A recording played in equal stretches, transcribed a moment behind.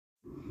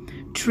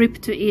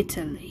Trip to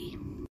Italy.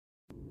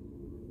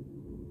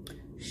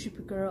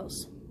 Super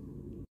girls.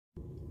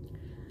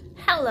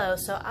 Hello,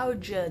 so our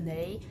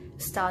journey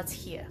starts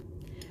here.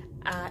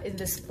 In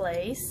this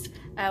place.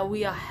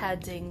 We are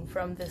heading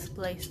from this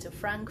place to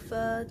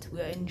Frankfurt.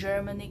 We are in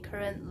Germany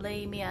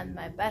currently, me and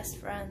my best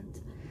friend.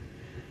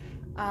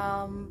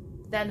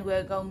 Then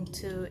we're going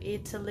to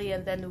Italy,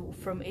 and then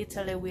from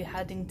Italy we're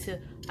heading to,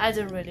 I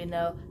don't really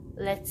know,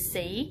 let's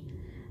see.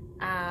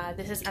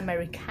 This is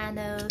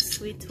Americano,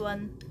 sweet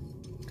one.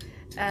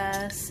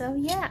 So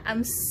yeah,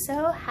 I'm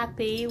so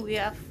happy we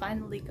are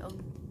finally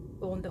going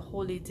on the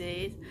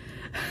holidays.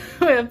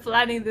 We're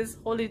planning these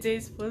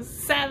holidays for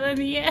 7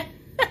 years.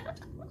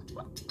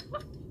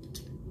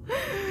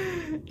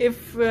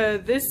 If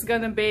this is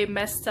gonna be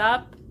messed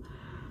up,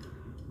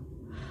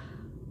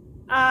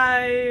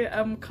 I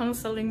am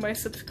cancelling my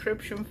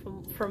subscription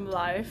from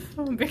life,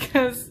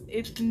 because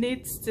it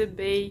needs to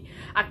be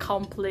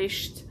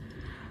accomplished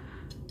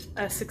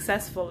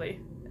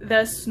successfully.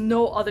 There's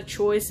no other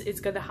choice. It's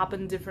gonna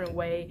happen a different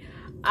way.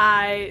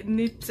 I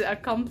need to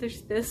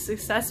accomplish this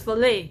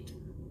successfully.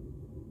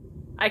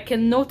 I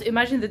cannot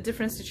imagine the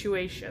different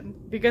situation,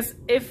 because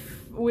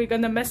if we're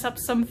gonna mess up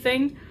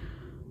something,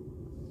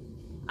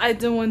 I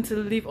don't want to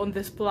live on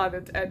this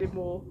planet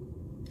anymore.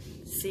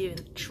 See you in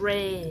the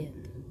train.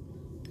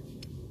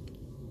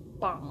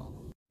 Bang.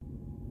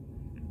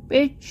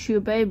 Bitch, you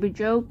baby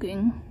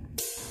joking.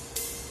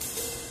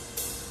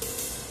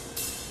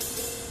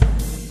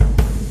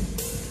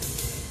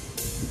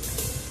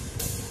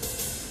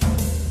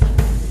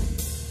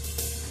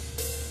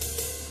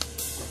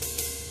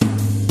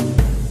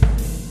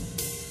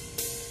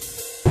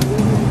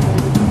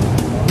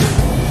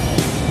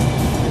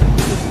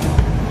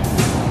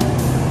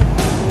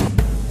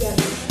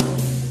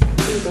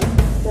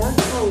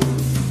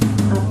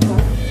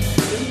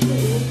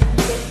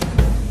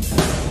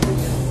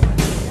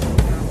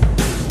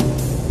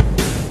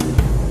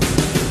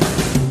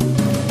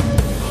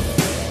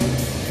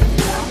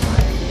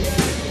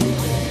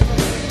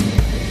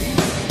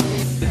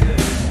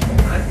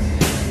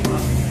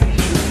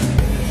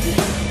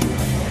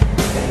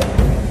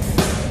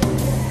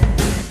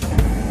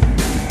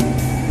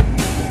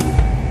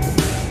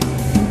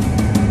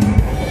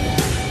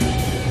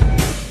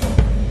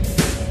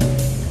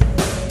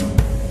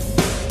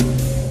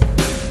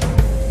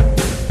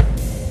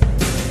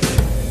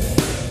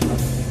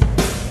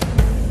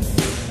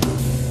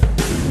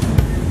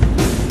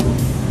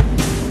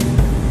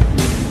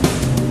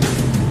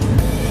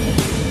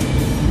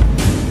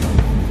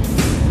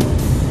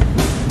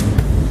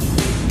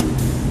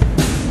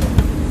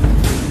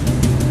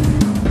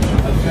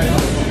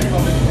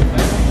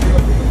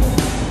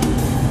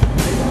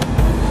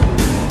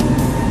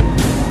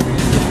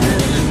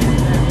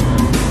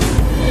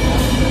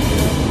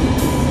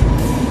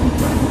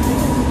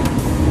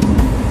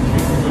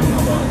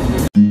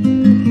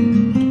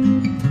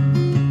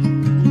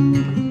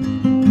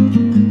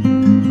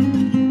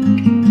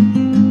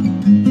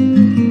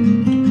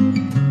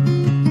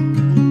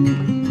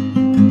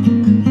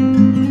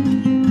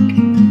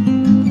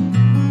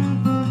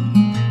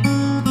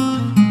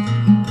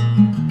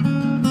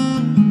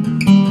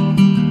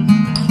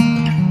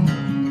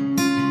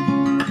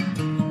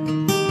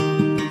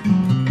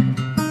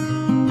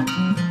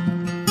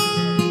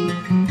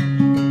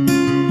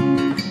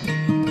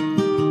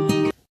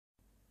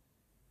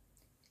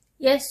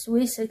 Yes,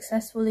 we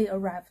successfully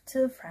arrived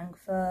to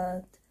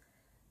Frankfurt.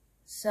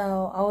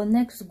 So our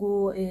next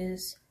goal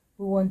is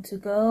we want to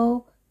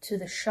go to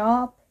the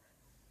shop.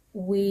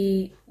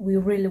 We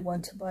really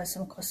want to buy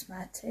some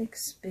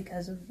cosmetics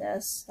because of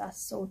this.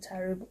 That's so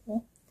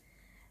terrible.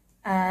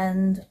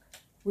 And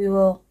we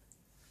will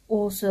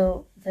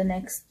also, the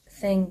next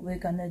thing we're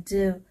gonna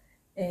do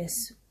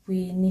is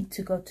we need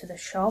to go to the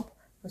shop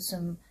for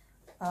some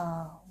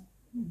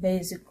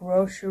basic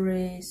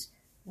groceries.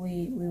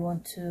 We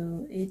want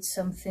to eat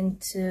something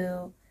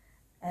too,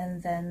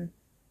 and then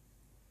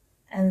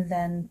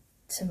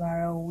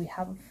tomorrow we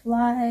have a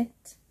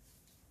flight.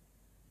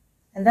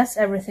 And that's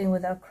everything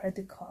with our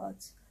credit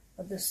cards.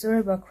 But the story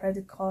about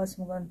credit cards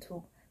I'm going to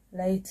talk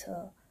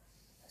later.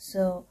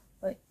 So,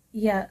 but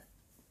yeah,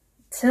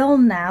 till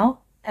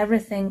now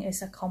everything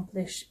is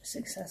accomplished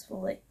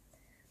successfully.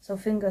 So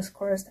fingers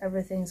crossed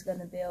everything's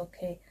gonna be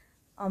okay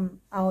on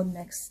our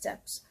next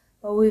steps.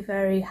 But we're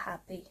very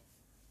happy.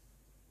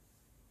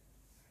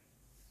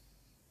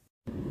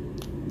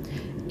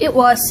 It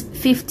was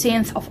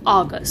 15th of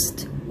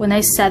August when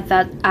I said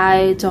that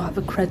I don't have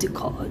a credit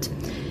card.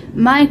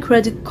 My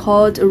credit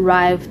card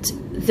arrived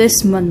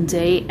this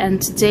Monday,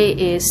 and today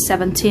is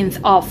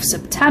 17th of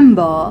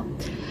September,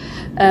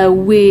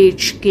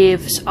 which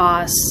gives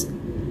us,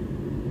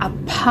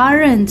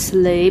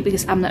 apparently,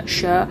 because I'm not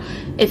sure,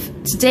 if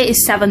today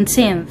is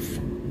 17th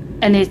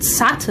and it's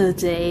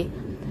Saturday,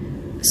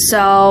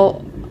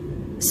 so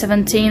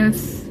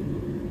 17th,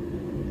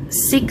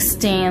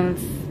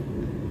 16th,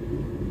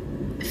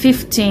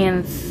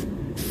 15th,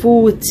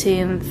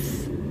 14th,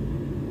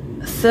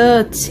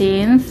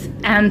 13th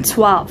and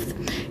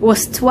 12th It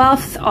was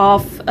 12th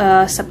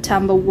of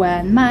September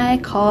when my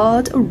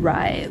card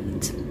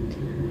arrived,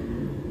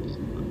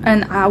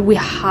 and we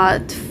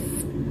had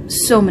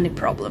so many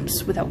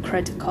problems with our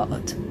credit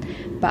card.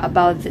 But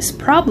about these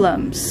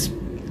problems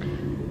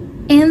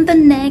in the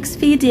next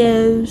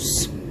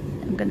videos,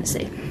 I'm gonna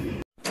say.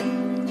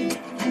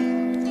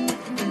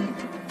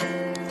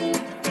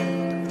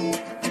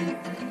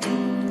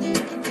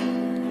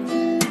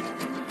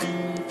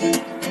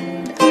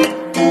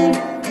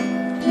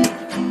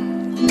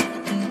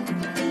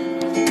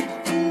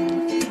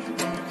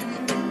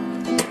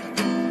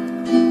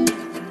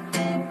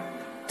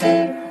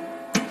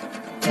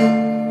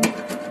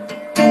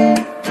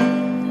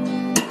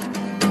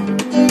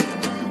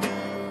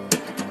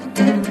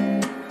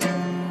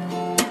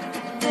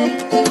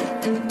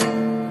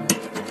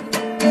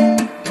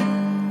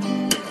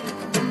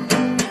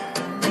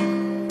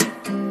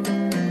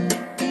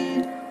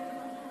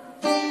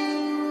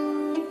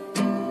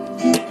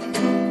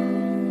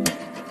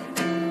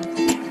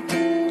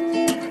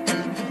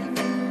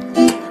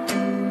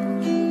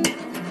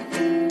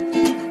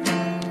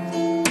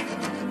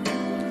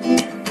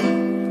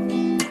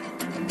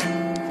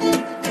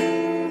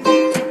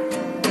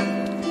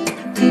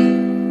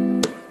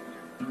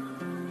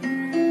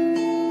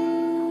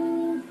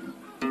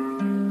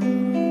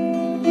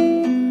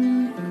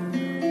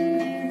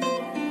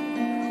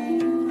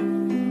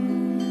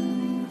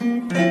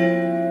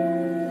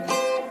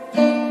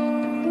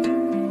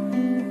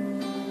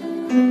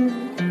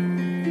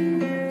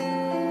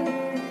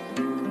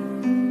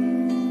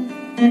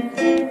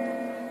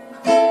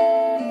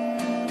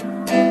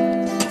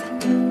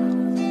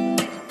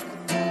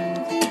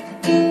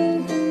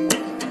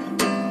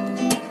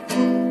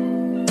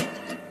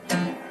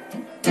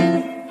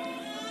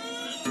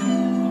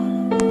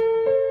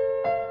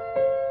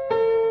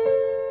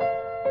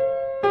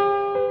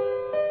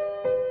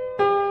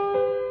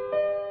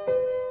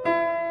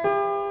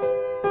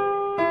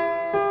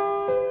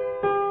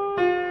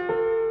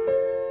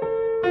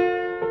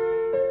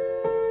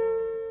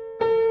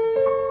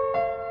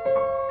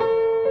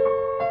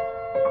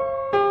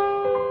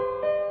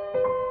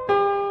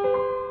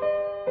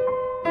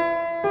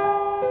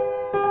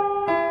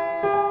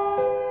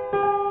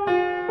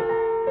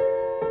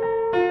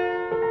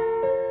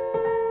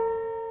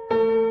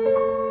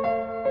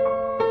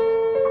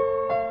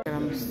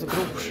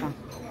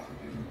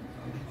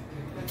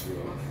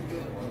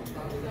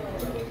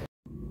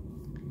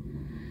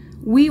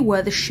 We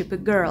were the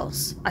stupid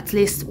girls, at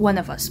least one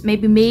of us.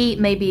 Maybe me,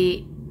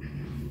 maybe...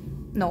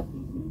 No,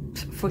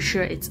 for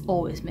sure it's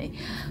always me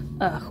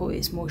who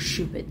is more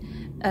stupid.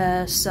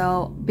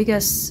 So,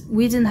 because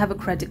we didn't have a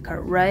credit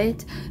card,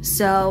 right?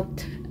 So,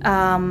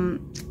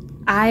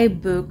 I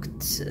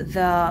booked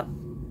the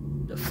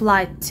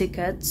flight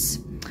tickets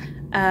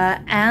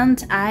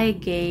and I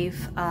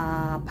gave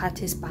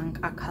Pati's bank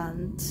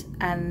account,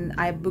 and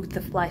I booked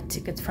the flight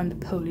ticket from the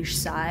Polish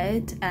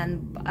side,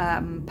 and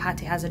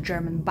Pati has a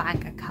German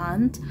bank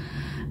account,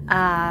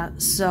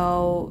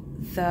 so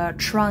the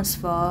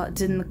transfer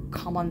didn't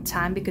come on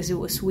time because it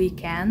was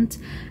weekend,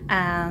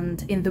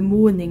 and in the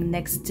morning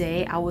next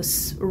day I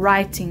was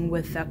writing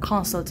with the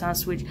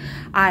consultants, which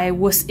I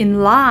was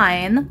in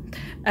line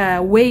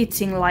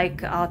waiting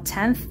like a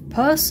 10th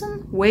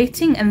person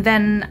waiting, and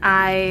then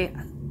I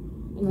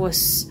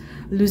was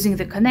losing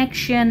the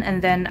connection,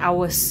 and then I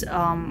was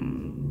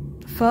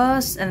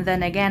first, and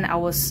then again I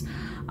was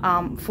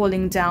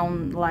falling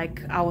down,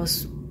 like I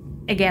was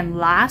again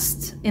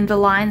last in the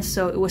line,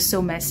 so it was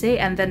so messy.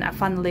 And then I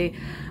finally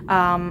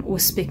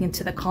was speaking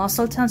to the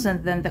consultants,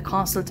 and then the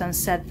consultants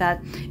said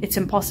that it's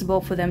impossible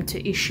for them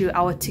to issue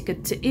our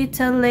ticket to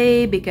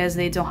Italy because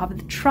they don't have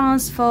the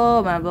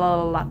transfer, blah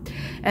blah blah.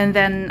 And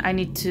then I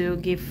need to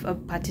give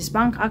Pati's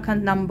bank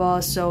account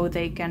number so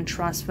they can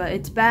transfer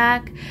it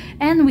back,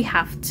 and we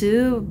have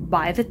to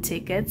buy the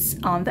tickets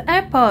on the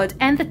airport,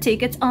 and the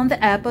tickets on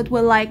the airport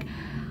were like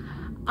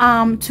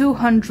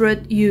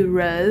 200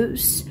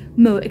 euros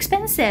more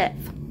expensive,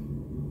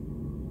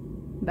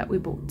 but we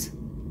bought.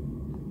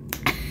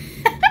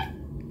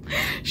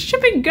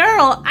 Stupid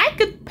girl, I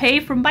could pay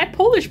from my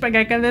Polish bank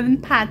account, and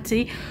then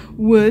Pati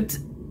would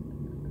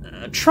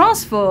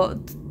transfer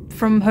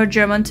from her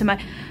German to my...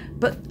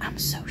 But I'm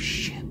so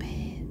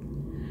stupid.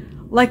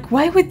 Like,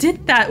 why we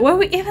did that? Why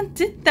we even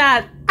did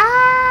that?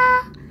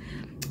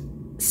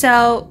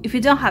 So, if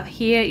you don't have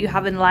here, you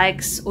have in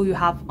likes, or you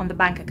have on the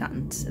bank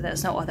account.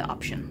 There's no other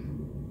option.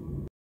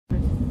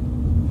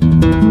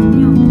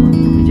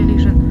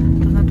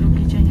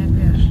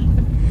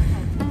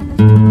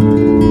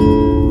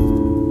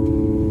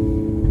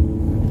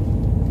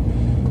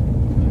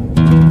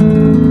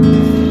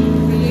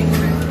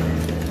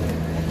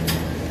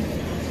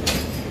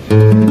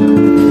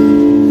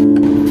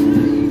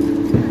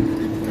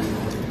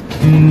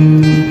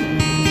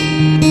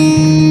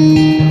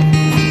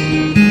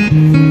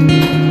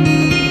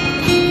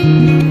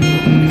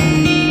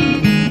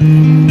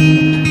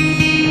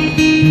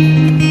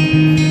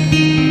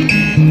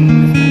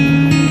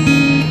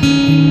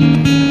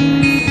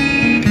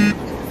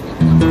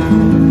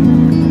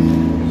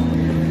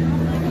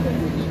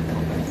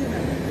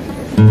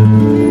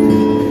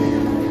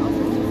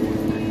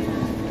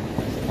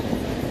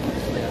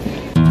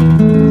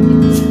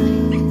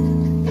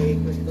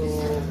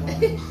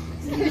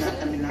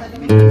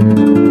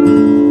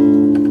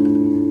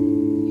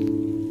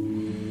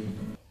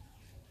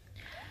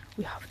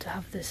 we have to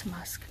have this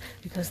mask,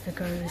 because the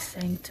girl is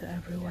saying to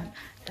everyone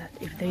that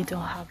if they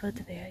don't have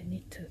it, they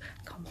need to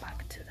come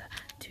back to the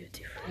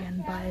duty free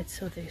and buy it,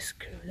 so they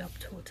screwed up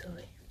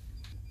totally.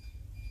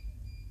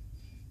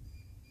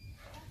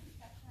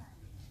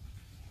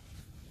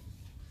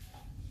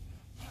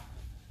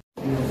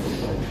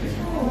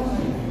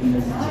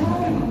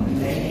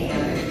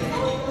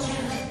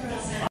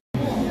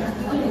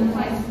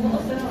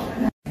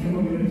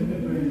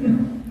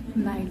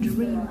 My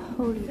dream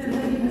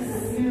holidays.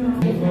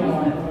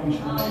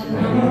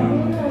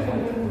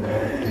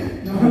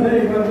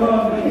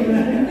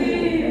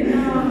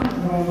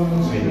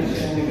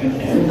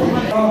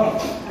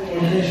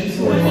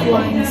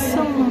 Flying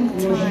so long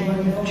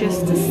time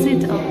just to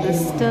sit on the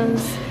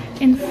stairs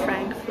in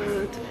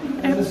Frankfurt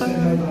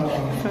airport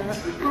for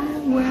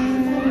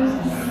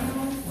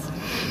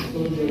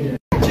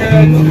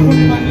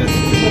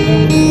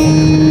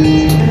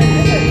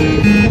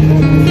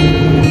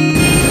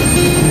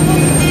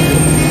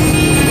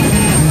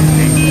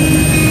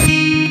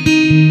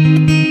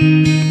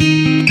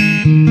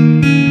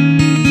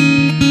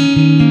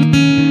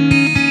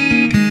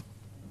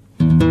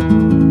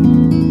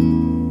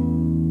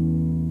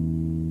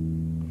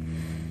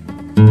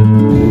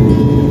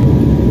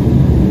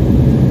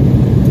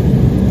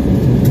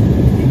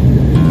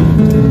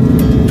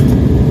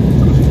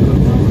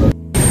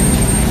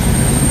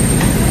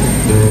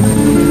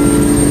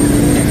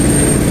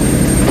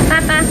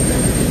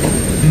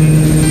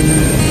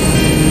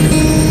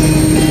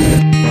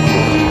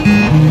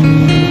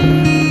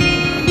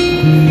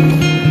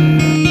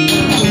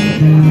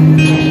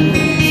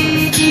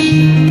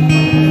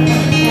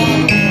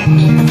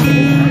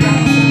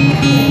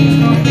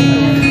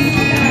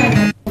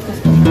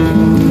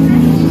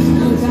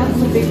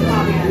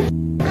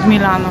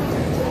Milano.